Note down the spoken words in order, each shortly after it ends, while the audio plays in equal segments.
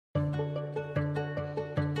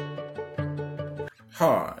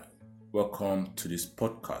Hi, welcome to this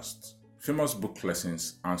podcast, Famous Book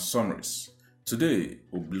Lessons and Summaries. Today,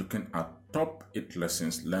 we'll be looking at top 8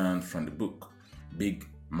 lessons learned from the book Big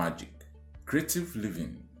Magic, Creative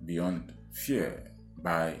Living Beyond Fear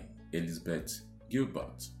by Elizabeth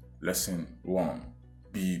Gilbert. Lesson 1.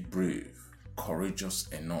 Be brave, courageous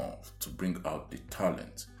enough to bring out the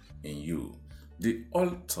talent in you. The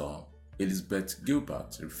author, Elizabeth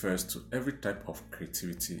Gilbert, refers to every type of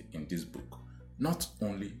creativity in this book. Not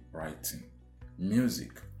only writing,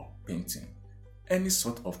 music, or painting, any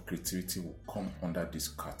sort of creativity will come under this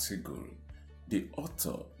category. The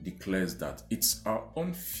author declares that it's our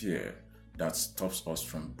own fear that stops us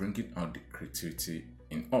from bringing out the creativity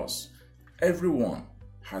in us. Everyone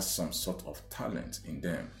has some sort of talent in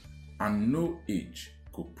them, and no age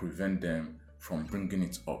could prevent them from bringing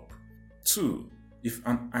it up. 2. If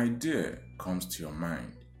an idea comes to your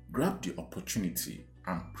mind, grab the opportunity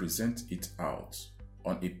and present it out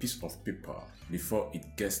on a piece of paper before it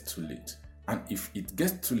gets too late. And if it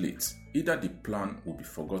gets too late, either the plan will be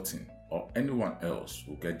forgotten or anyone else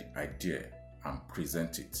will get the idea and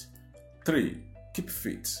present it. 3. Keep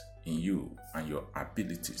faith in you and your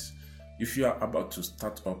abilities. If you are about to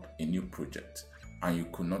start up a new project and you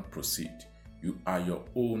could not proceed, you are your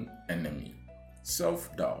own enemy.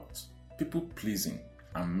 Self-doubt, people-pleasing,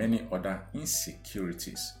 and many other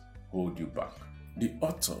insecurities hold you back. The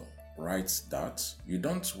author writes that you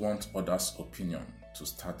don't want others' opinion to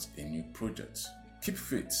start a new project. Keep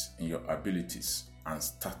faith in your abilities and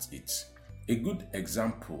start it. A good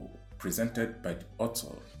example presented by the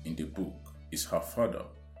author in the book is her father,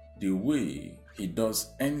 the way he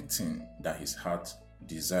does anything that his heart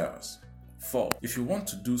desires. 4. If you want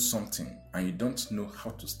to do something and you don't know how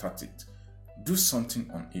to start it, do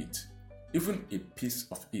something on it, even a piece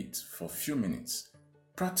of it for a few minutes.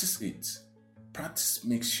 Practice it. Practice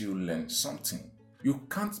makes you learn something. You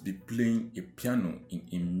can't be playing a piano in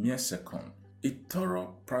a mere second. A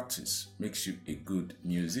thorough practice makes you a good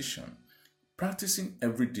musician. Practicing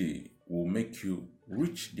every day will make you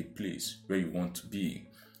reach the place where you want to be.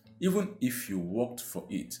 Even if you worked for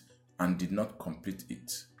it and did not complete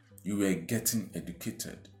it, you were getting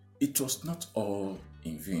educated. It was not all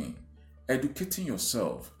in vain. Educating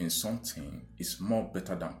yourself in something is more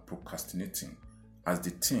better than procrastinating, as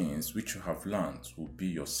the things which you have learned will be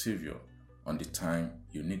your savior on the time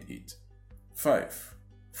you need it. 5.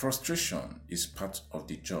 Frustration is part of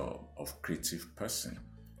the job of creative person.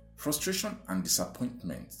 Frustration and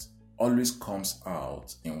disappointment always comes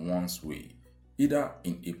out in one's way, either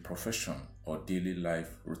in a profession or daily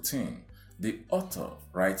life routine. The author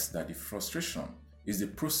writes that the frustration is the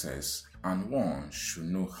process and one should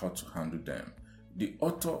know how to handle them. The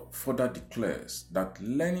author further declares that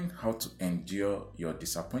learning how to endure your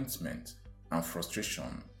disappointment and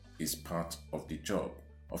frustration is part of the job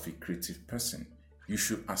of a creative person. You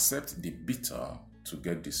should accept the bitter to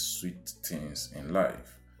get the sweet things in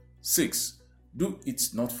life. 6. Do it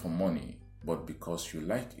not for money, but because you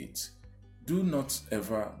like it. Do not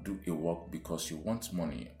ever do a work because you want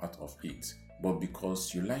money out of it, but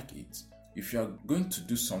because you like it. If you are going to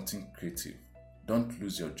do something creative, don't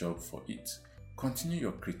lose your job for it. Continue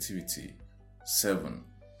your creativity. 7.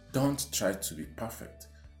 Don't try to be perfect.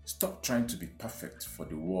 Stop trying to be perfect for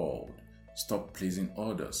the world. Stop pleasing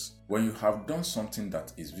others. When you have done something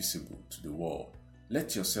that is visible to the world,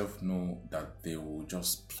 let yourself know that they will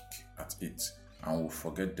just pick at it and will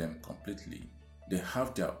forget them completely. They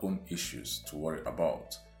have their own issues to worry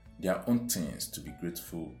about, their own things to be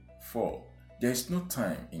grateful for. There is no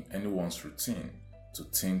time in anyone's routine to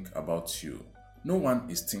think about you. No one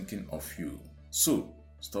is thinking of you. So,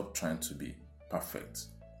 stop trying to be perfect.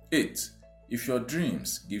 8. If your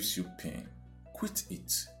dreams gives you pain, quit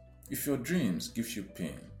it. If your dreams gives you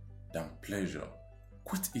pain than pleasure,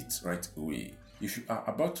 quit it right away. If you are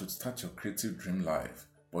about to start your creative dream life,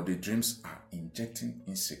 but the dreams are injecting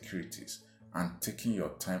insecurities and taking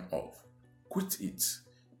your time off, quit it.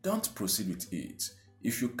 Don't proceed with it.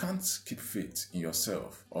 If you can't keep faith in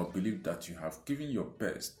yourself or believe that you have given your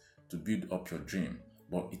best to build up your dream,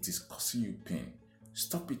 but it is causing you pain,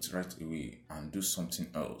 stop it right away and do something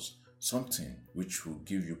else, something which will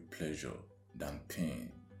give you pleasure than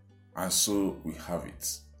pain. And so we have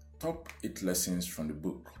it. Top 8 lessons from the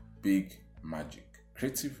book Big Magic,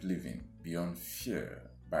 Creative Living Beyond Fear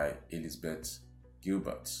by Elizabeth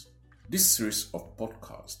Gilbert. This series of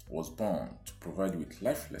podcasts was born to provide you with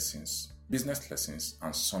life lessons, business lessons,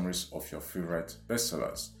 and summaries of your favorite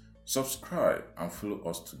bestsellers. Subscribe and follow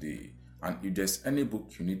us today. And if there's any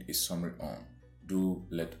book you need a summary on, do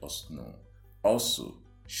let us know. Also,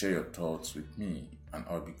 share your thoughts with me and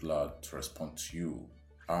I'll be glad to respond to you.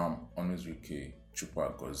 I'm Onwezrike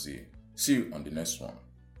Chukwa Gozie. See you on the next one.